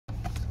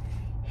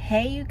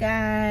Hey you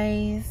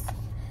guys,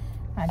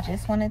 I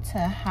just wanted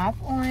to hop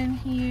on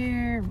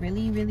here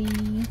really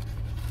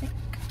quick.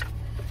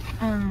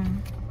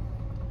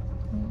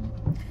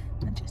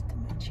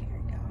 Adjusting my chair,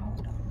 y'all.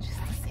 Hold on just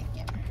a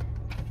second.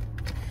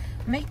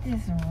 Make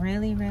this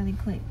really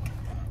quick.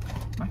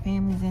 My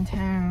family's in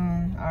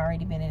town. I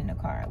already been in the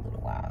car a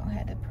little while.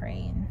 Had to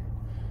pray and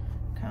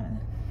kind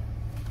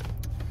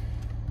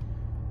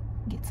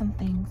of get some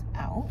things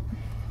out.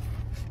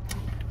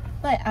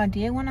 But I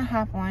did want to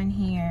hop on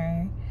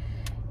here.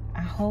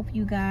 I hope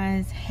you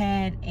guys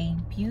had a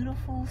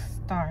beautiful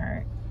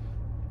start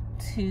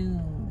to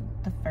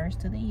the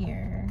first of the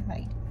year.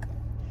 Like,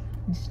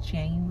 it's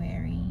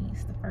January.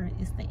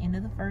 It's the end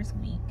of the first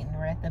week, and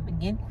we're at the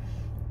beginning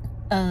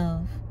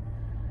of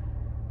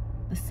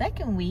the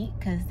second week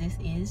because this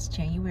is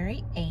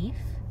January 8th.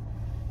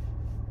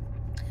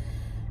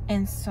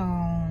 And so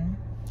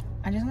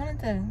I just wanted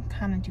to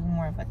kind of do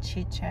more of a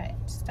chit chat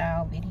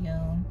style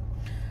video.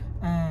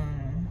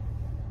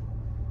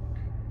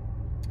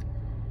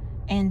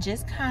 And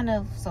just kind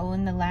of, so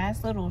in the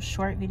last little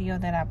short video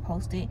that I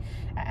posted,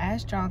 I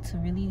asked y'all to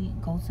really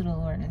go to the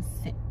Lord and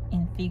sit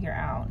and figure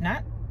out,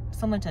 not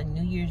so much a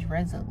New Year's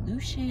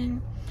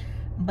resolution,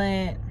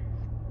 but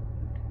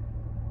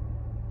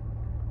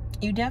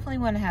you definitely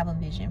want to have a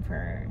vision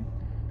for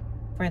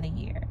the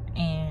year.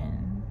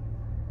 And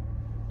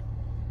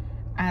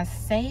I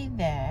say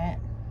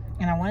that,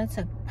 and I wanted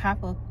to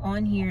pop up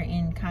on here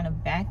and kind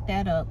of back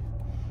that up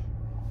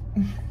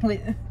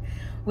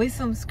with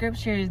some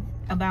scriptures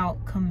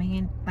about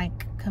commanding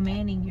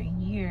your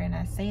year. And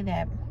I say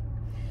that,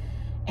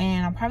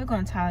 and I'm probably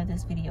going to title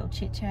this video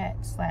chit chat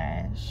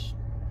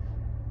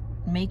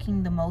 /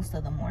 making the most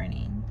of the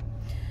morning.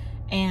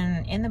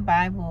 And in the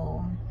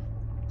Bible,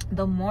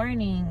 the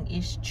morning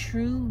is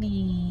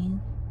truly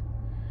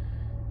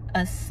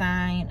a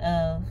sign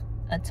of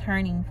a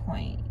turning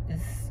point.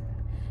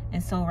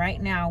 And so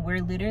right now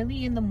we're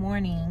literally in the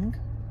morning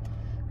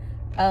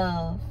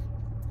of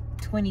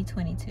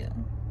 2022.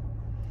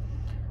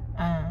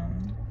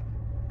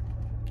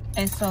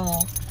 And so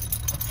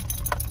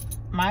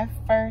my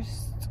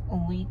first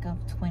week of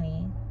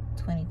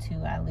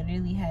 2022, I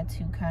literally had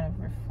to kind of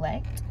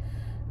reflect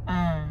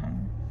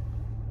on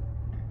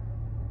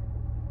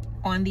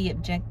the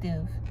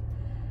objective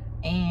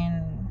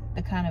and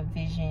the kind of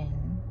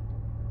vision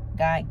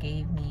God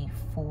gave me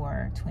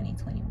for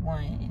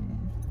 2021,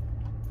 and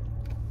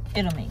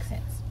it'll make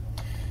sense.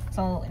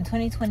 So in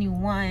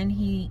 2021,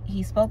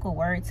 he spoke a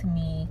word to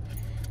me.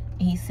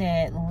 He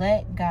said,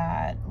 let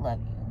God love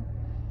you.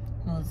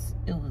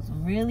 It was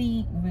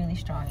really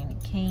strong, and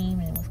it came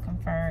and it was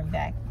confirmed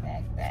back.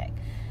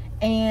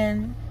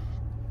 And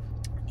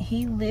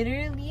he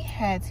literally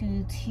had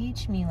to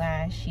teach me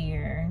last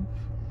year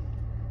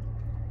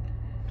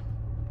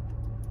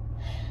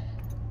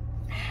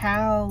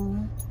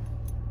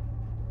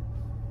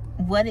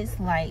what it's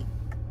like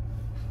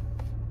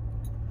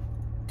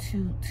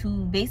to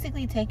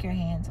basically take your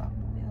hands off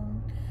the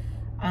wheel.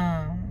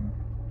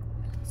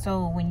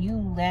 So when you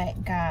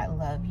let God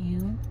love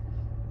you,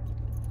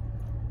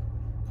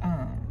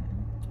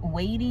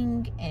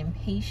 waiting and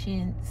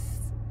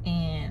patience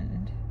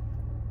and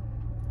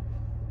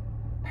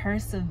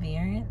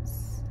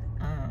perseverance,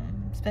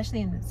 especially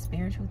in the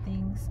spiritual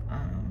things,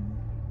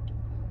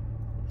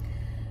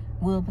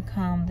 will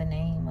become the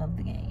name of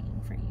the game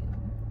for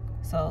you.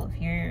 So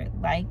if you're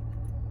like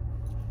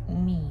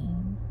me,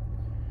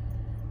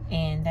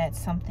 and that's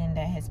something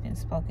that has been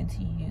spoken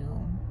to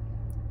you,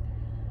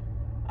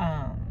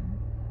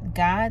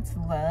 God's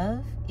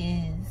love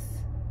is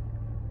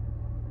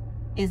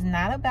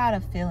not about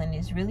a feeling.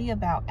 It's really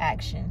about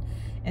action.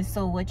 And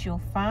so what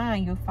you'll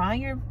find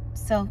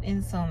yourself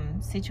in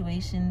some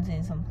situations,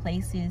 in some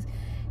places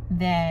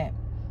that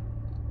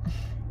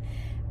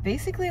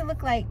basically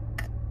look like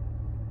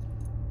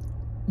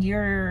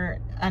you're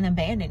an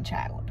abandoned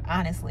child.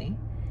 Honestly,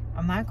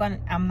 I'm not gonna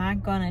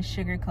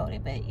sugarcoat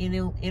it, but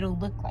it'll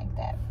look like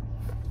that.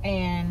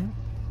 And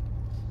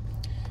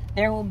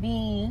there will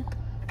be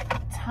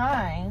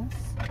times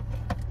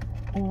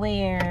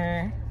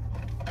where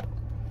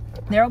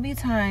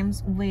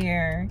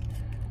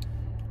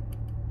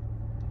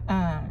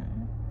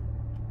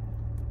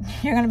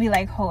you're gonna be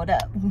like, hold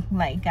up,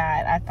 like,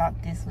 God, I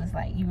thought this was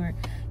like you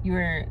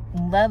were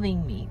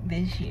loving me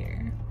this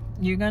year.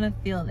 You're gonna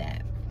feel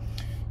that.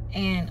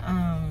 And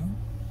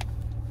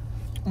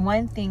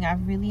one thing I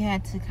really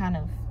had to kind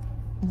of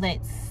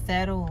let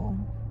settle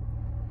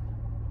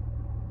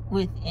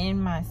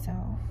within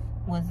myself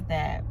was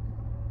that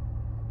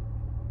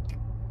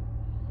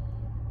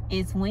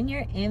it's when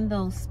you're in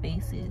those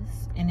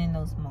spaces and in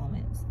those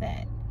moments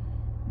that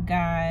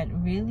God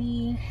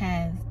really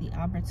has the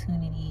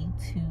opportunity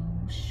to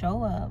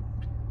show up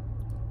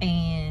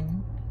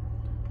and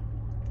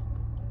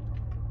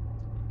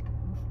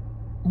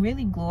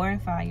really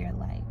glorify your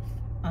life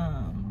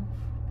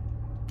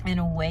in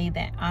a way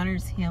that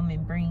honors him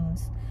and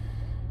brings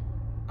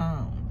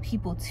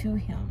people to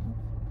him.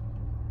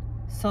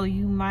 So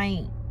you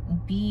might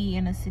be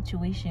in a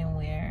situation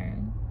where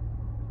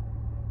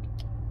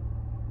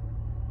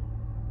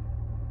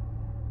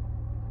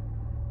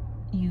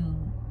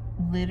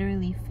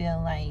literally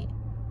feel like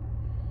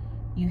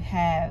you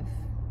have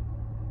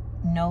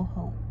no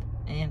hope,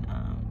 and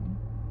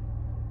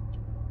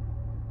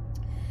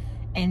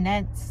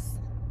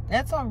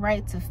that's all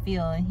right to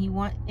feel. And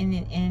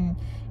and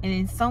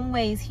in some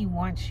ways he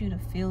wants you to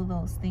feel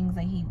those things.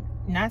 Like, he,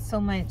 not so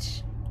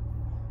much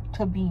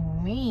to be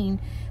mean,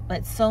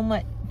 but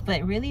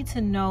really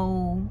to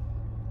know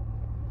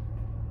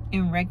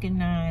and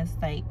recognize,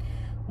 like,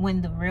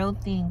 when the real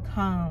thing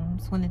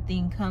comes, when the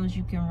thing comes,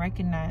 you can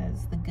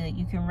recognize the good.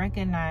 You can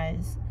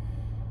recognize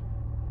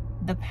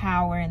the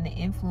power and the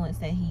influence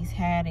that he's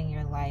had in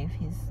your life.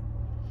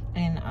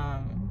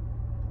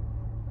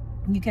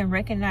 You can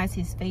recognize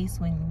his face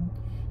when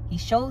he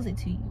shows it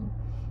to you,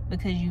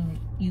 because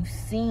you've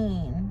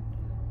seen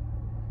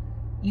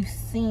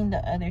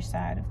the other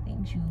side of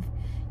things.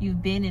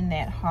 You've been in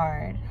that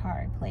hard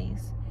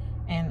place.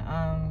 And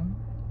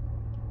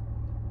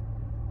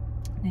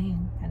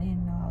dang, I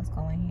didn't know I was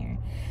going here.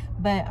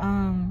 But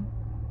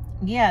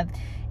yeah,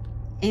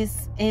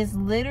 it's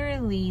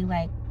literally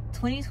like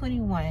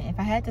 2021. If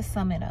I had to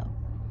sum it up,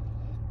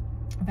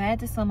 if I had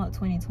to sum up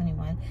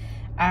 2021,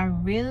 I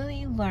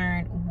really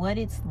learned what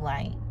it's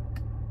like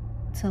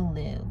to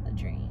live a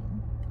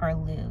dream, or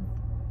live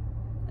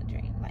a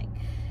dream. Like,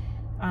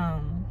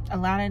 a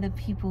lot of the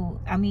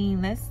people, I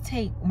mean, let's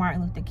take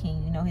Martin Luther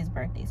King. You know, his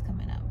birthday's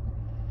coming up.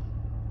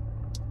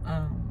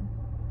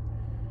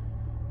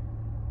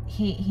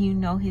 You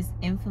know, his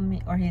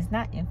infamous, or his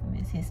not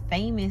infamous, his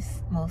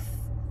most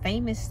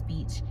famous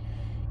speech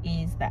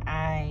is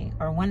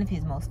one of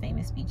his most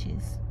famous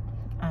speeches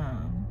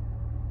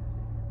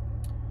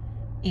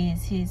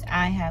is his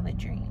 "I have a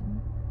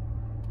dream."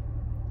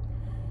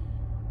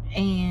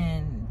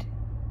 And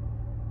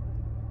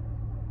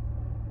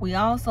we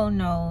also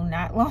know,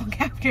 not long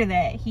after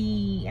that,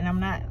 and I'm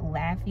not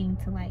laughing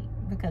to, like,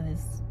 because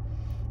it's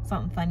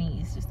something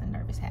funny, it's just a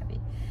nervous habit.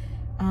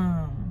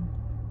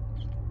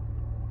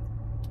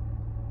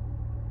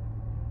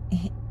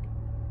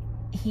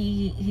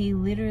 He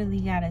literally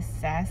got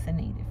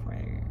assassinated for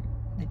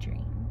the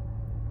dream.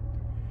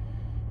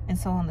 And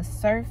so on the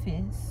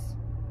surface,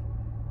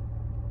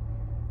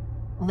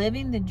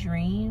 living the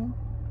dream,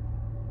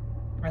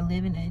 or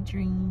living a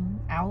dream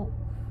out,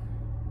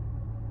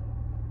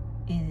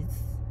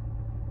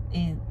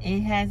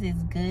 it has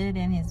its good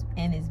and its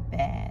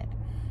bad.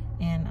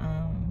 And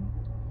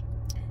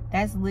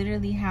that's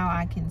literally how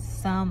I can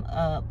sum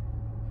up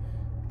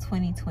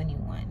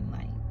 2021.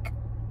 Like,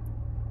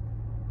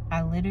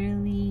 I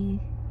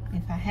literally,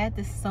 if I had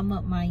to sum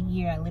up my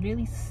year, I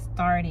literally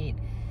started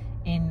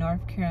in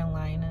North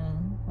Carolina,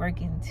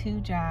 working 2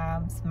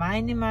 jobs,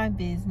 minding my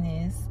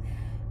business,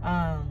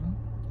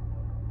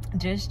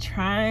 just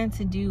trying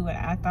to do what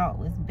I thought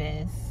was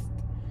best.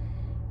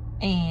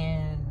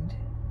 And,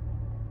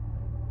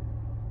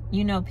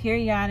 you know,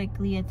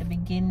 periodically at the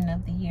beginning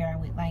of the year, I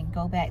would, like,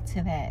 go back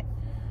to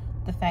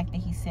the fact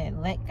that he said,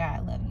 let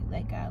God love you,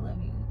 let God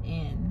love you.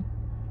 And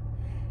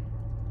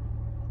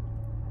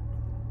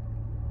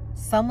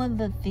some of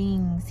the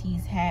things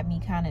he's had me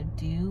kind of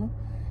do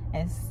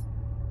as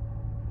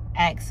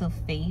acts of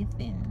faith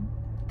and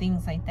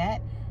things like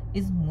that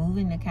is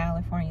moving to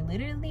California,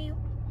 literally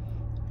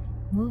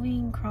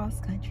moving cross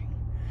country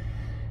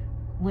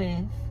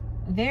with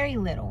very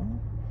little,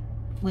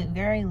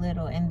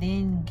 and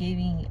then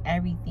giving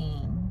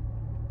everything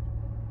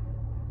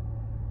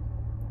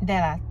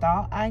that I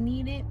thought I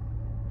needed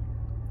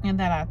and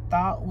that I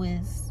thought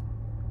was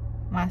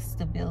my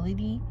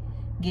stability,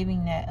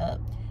 giving that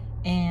up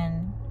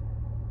and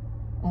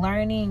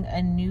learning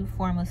a new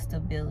form of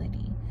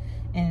stability.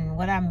 And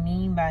what I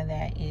mean by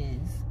that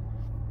is,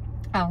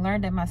 I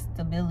learned that my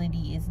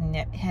stability has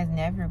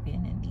never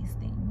been in these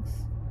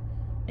things.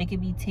 They could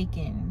be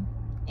taken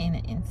in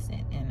an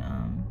instant.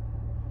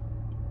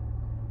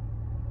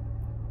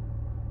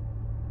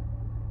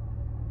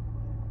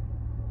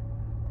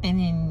 And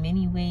in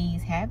many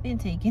ways have been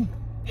taken.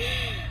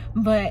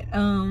 But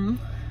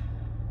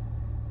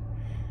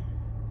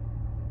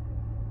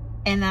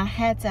and I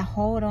had to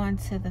hold on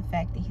to the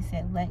fact that he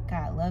said, let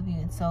God love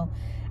you. And so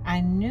I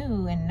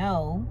knew and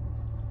know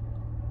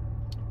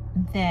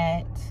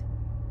that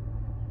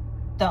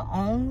the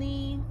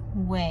only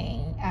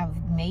way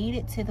I've made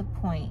it to the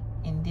point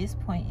in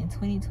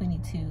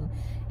 2022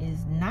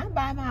 is not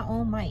by my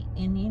own might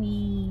in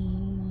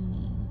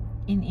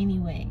any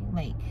way.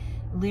 Like,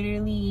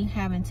 literally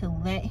having to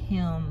let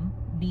him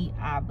be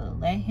Abba,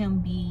 let him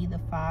be the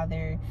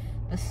Father,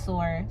 the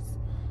source,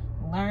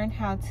 learn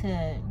how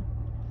to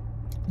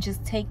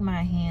just take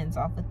my hands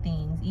off of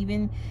things,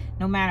 even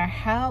no matter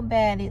how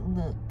bad it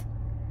looked,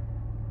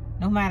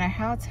 no matter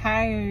how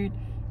tired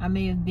I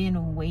may have been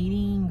of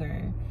waiting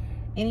or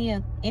any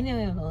of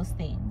those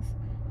things.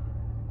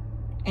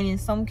 And in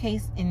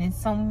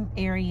some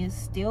areas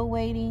still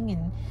waiting,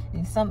 and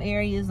in some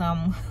areas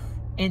I'm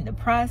in the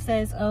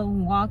process of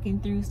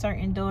walking through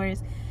certain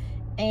doors.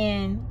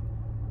 And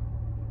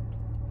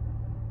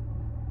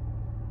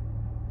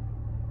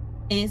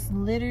it's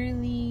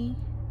literally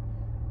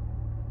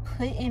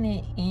putting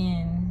it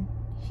in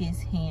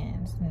his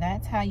hands. And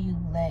that's how you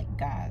let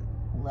God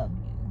love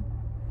you.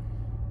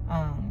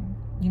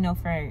 You know,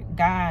 for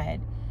God,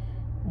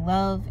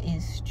 love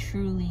is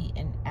truly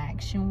an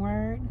action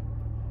word.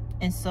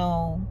 And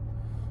so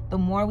the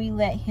more we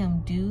let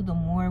him do, the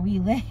more we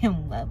let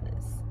him love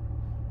us.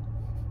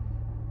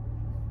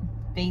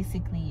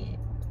 Basically it.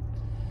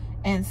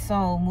 And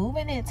so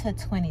moving into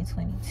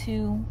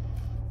 2022,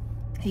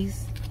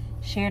 he's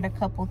shared a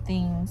couple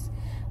things,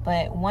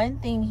 but one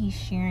thing he's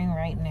sharing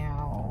right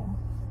now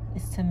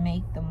is to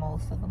make the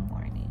most of the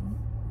morning.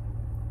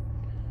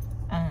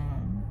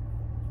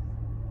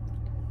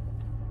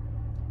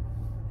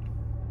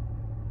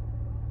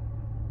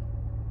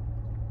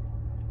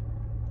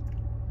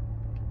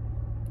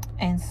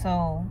 And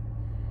so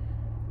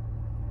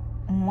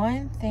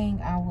one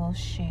thing I will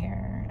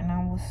share, and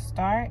I will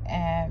start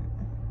at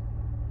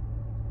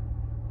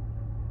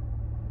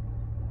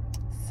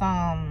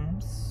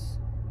Psalms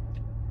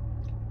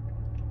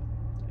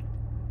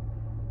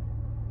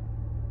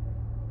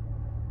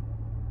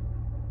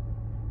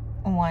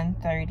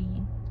 130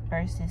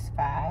 verses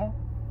 5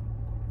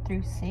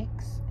 through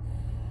 6.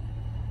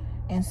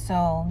 And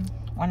so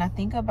when I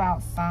think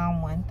about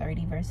Psalm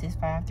 130 verses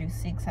 5 through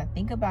 6, I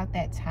think about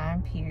that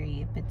time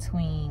period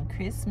between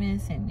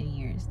Christmas and New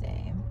Year's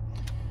Day.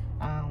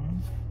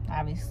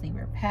 Obviously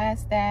we're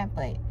past that,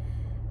 but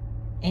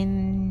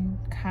in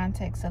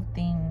context of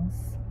things,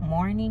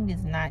 morning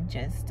is not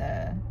just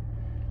a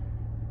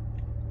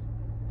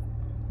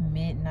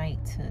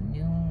midnight to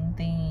noon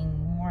thing.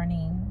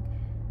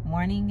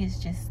 Morning is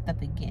just the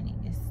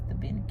beginning. It's the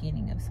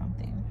beginning of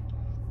something.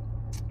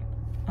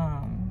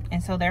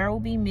 And so there will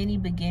be many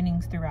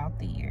beginnings throughout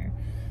the year.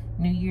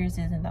 New Year's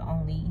isn't the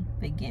only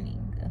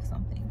beginning of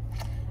something.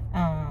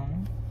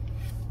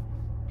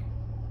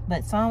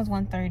 But Psalms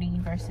 130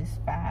 verses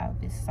 5,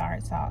 it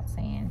starts out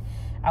saying,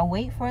 I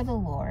wait for the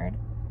Lord.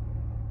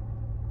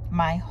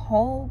 My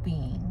whole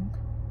being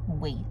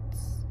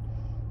waits.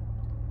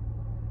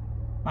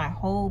 My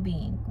whole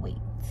being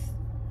waits.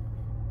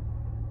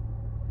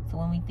 So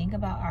when we think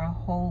about our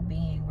whole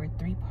being, we're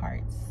three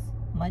parts,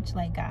 much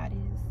like God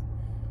is.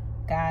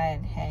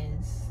 God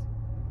has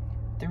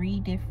three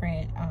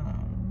different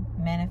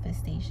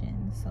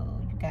manifestations. So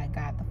you got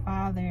God the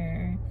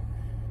Father,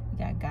 you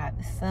got God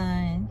the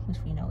Son, which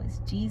we know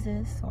is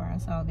Jesus, or our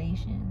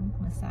salvation,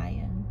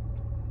 Messiah,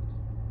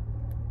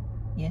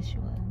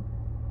 Yeshua.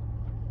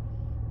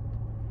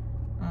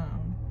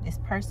 It's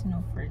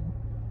personal for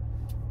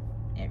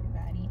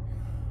everybody.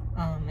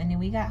 And then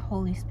we got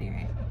Holy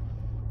Spirit.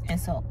 And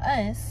so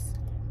us,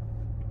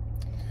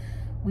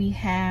 we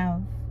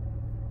have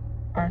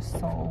our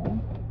soul.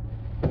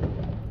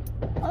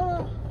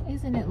 Oh,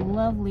 isn't it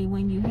lovely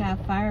when you have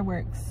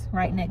fireworks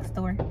right next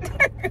door?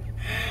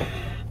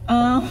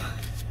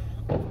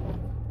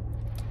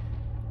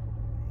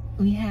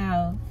 We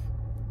have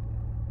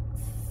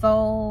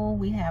soul,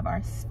 we have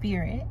our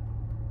spirit,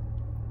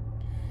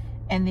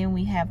 and then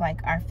we have like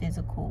our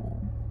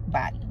physical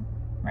body,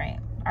 right?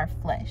 Our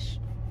flesh.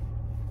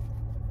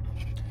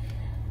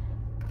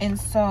 And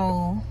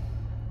so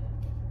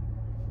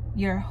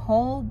your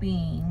whole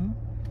being,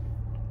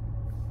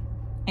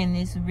 and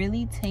this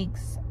really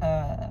takes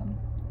an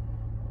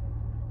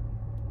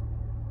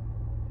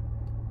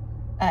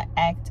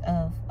act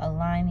of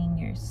aligning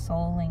your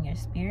soul and your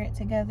spirit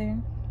together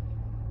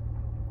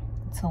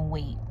to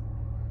wait,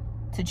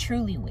 to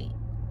truly wait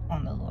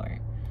on the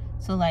Lord.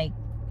 So like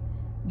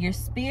your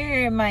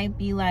spirit might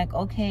be like,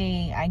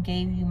 okay, I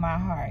gave you my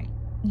heart.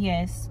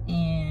 Yes,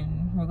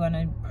 and we're going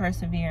to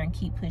persevere and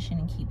keep pushing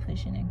and keep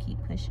pushing and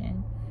keep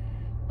pushing.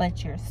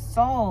 But your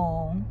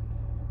soul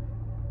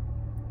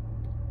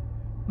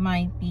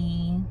might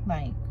be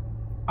like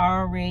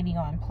already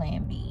on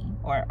plan B,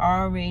 or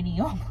already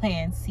on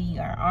plan C,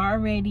 or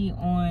already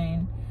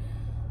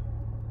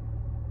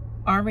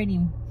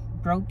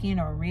broken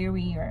or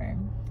weary or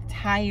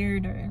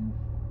tired, or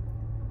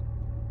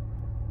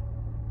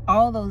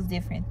all those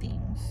different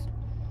things.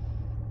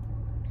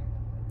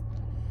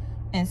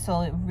 And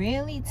so it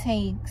really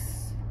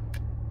takes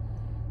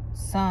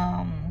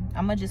some,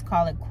 I'm gonna just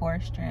call it core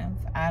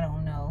strength, I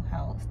don't know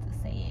how else to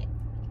say it,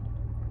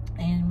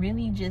 and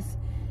really just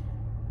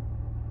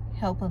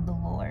help of the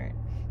Lord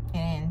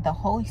and the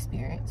Holy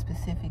Spirit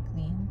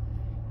specifically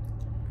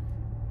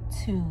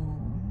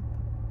to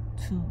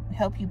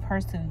help you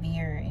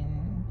persevere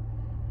and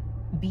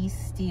be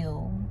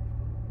still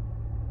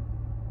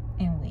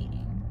in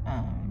waiting.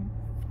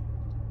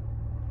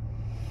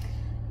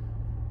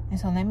 And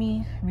so let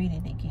me read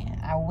it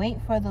again. I wait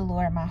for the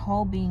Lord, my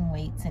whole being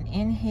waits, and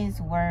in his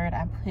word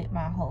I put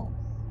my hope.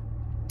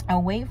 I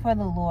wait for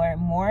the Lord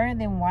more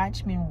than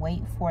watchmen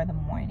wait for the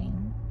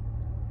morning.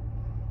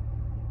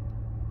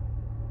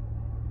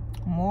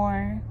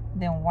 More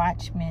than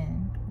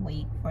watchmen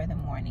wait for the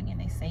morning.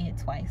 And they say it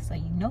twice, so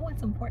you know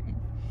it's important.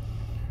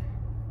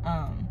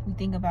 We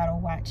think about a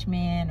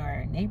watchman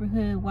or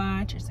neighborhood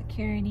watch or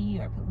security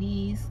or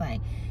police. Like,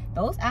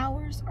 those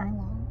hours are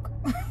long.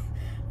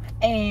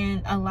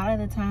 And a lot of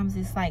the times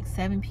it's like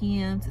 7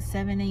 p.m. to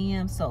 7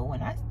 a.m. So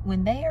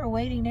when they are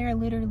waiting, they're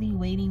literally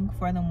waiting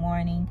for the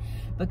morning,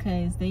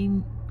 because they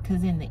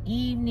because in the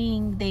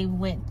evening they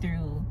went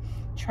through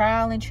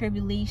trial and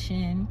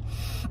tribulation,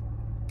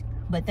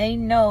 but they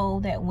know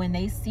that when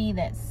they see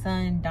that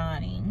sun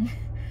dawning,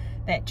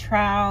 that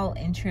trial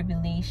and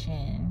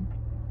tribulation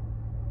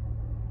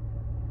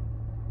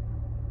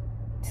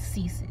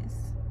ceases.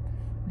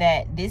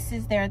 That this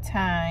is their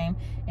time.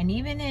 And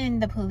even in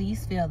the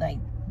police field, like,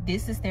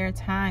 this is their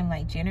time.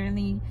 Like,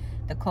 generally,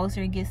 the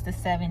closer it gets to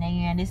 7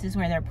 a.m., this is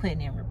where they're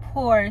putting in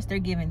reports. They're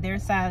giving their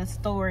side of the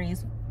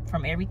stories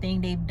from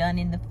everything they've done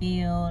in the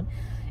field,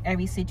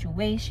 every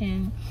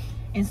situation.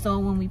 And so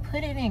when we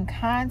put it in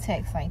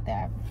context like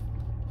that,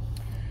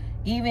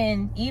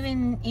 even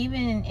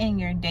in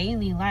your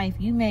daily life,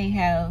 you may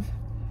have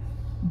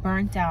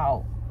burnt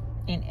out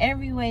in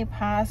every way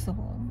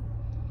possible.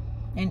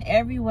 In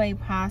every way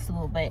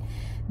possible. But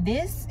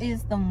this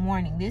is the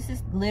morning. This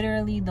is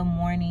literally the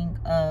morning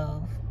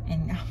of,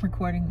 and I'm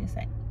recording this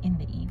in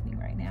the evening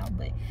right now,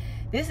 but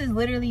this is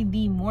literally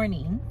the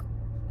morning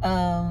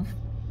of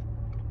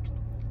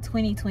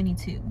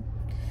 2022.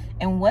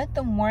 And what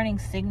the morning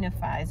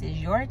signifies is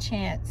your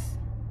chance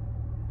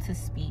to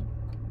speak.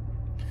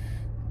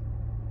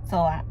 So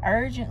I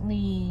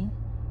urgently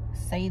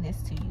say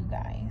this to you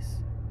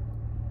guys.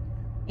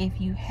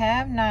 If you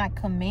have not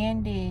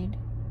commanded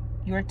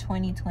your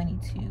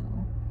 2022,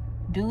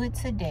 do it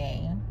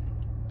today.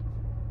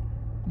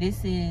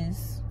 This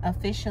is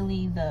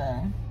officially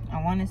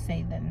I want to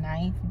say the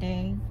 9th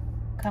day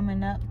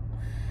coming up.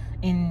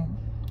 In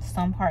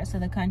some parts of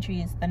the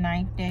country it's the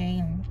 9th day,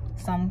 and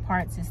some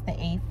parts it's the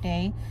 8th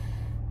day,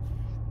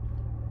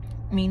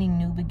 meaning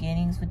new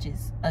beginnings, which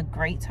is a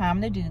great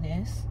time to do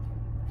this.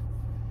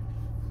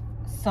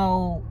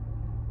 So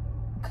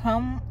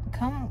come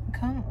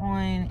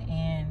on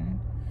and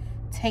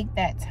take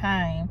that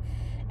time,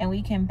 and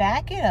we can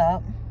back it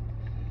up.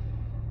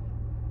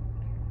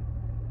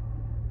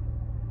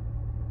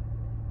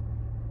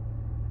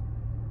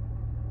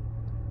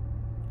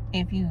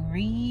 If you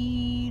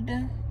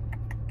read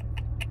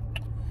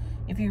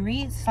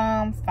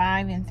Psalm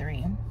 5 and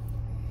 3,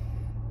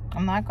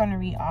 I'm not going to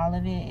read all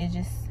of it. It's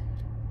just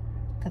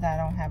because I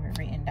don't have it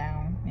written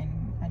down,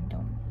 and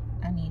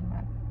I need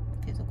my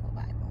physical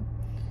Bible.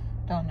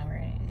 Don't know where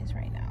it is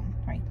right now,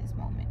 right this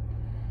moment.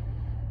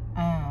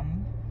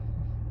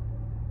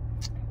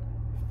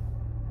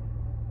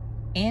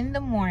 In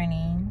the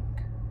morning,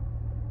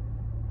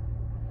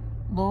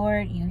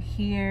 Lord, you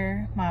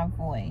hear my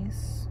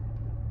voice.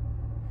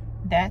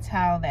 That's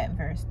how that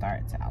verse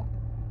starts out.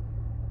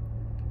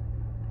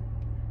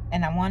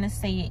 And I want to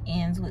say it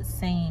ends with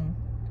saying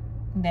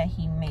that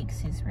he makes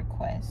his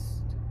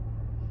request.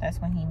 That's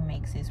when he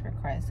makes his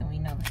request. And we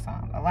know the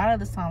Psalm. A lot of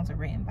the Psalms are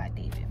written by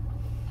David.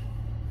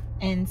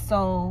 And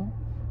so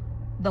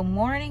the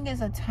morning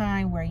is a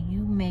time where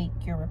you make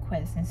your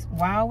request. And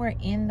while we're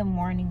in the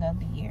morning of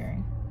the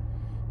year,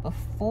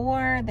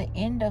 before the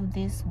end of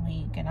this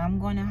week, and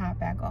I'm going to hop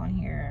back on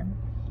here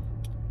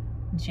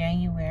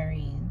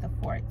January the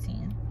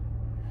 14th,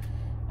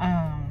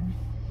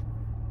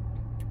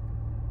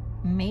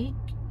 make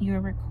your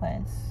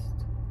request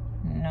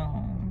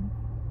known.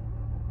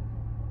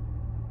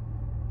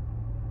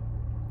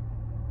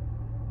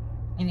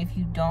 And if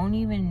you don't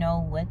even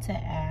know what to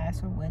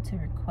ask or what to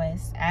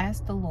request,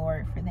 ask the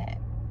Lord for that.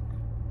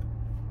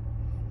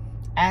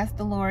 Ask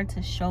the Lord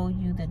to show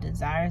you the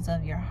desires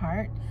of your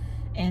heart,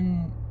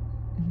 and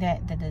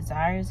that the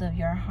desires of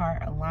your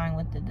heart align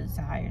with the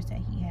desires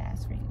that he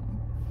has for you.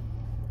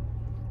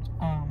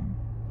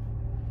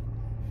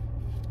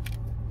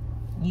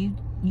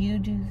 You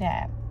do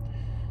that.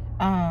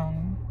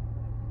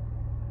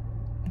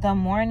 The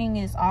morning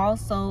is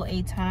also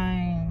a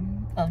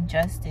time of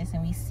justice,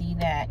 and we see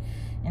that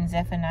in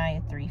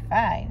Zephaniah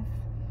 3:5.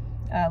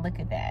 Look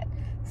at that.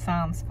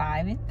 Psalms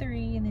 5 and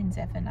 3, and then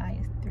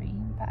Zephaniah 3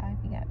 and 5.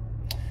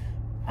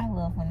 I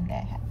love when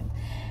that happens.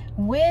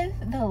 With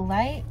the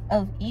light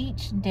of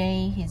each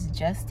day, his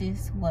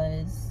justice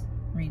was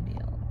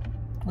revealed.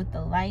 With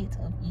the light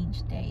of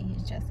each day,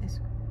 his justice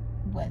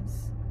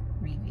was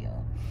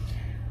revealed.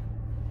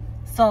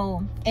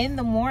 So in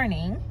the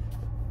morning,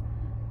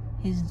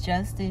 his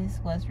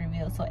justice was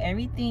revealed. So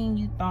everything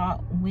you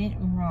thought went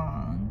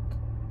wrong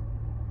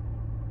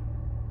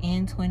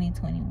in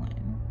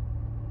 2021,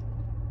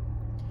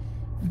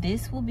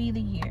 this will be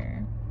the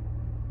year,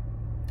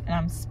 and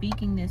I'm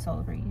speaking this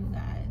over you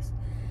guys,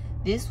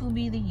 this will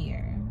be the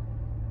year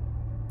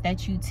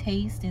that you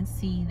taste and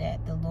see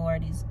that the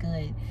Lord is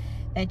good,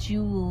 that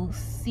you will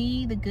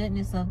see the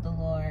goodness of the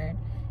Lord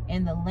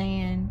in the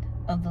land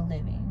of the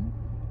living.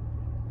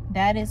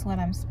 That is what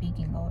I'm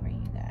speaking over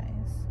you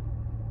guys.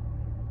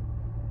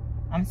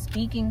 I'm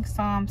speaking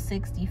Psalm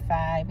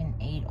 65 and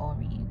 8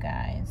 over you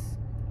guys,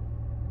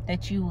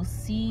 that you will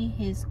see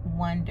his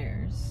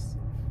wonders,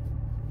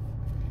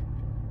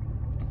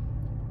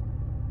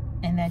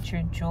 and that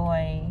your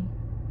joy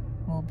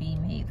will be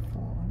made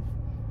full.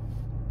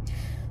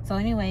 So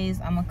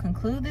anyways, I'm gonna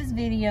conclude this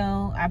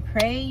video. I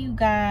pray you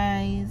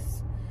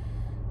guys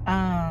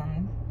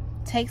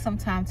take some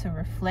time to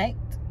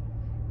reflect,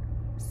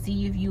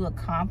 see if you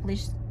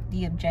accomplished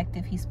the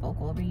objective he spoke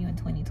over you in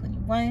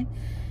 2021.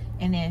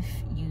 And if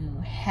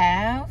you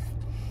have,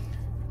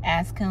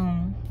 ask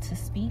him to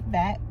speak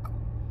back,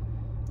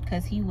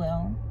 because he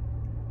will,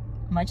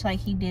 much like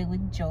he did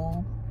with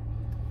Job.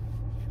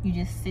 You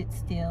just sit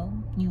still,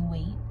 you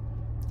wait,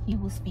 he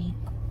will speak.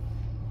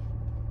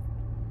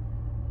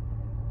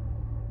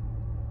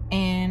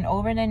 And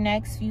over the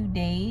next few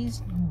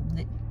days,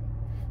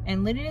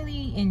 and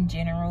literally in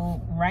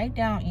general, write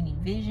down any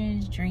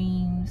visions,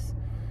 dreams,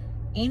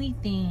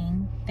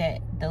 anything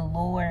that the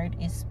Lord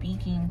is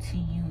speaking to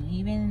you,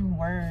 even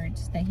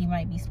words that he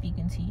might be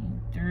speaking to you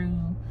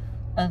through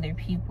other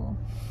people.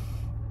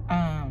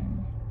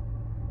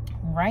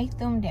 Write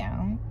them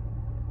down,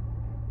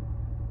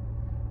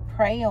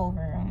 pray over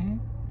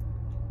them,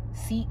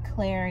 seek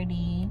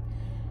clarity,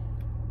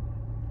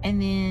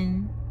 and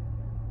then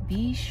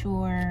be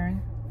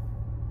sure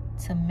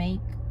to make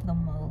the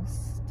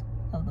most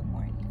of the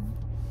morning.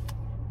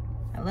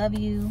 I love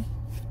you.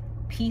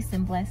 Peace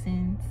and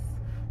blessings,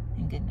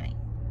 and good night.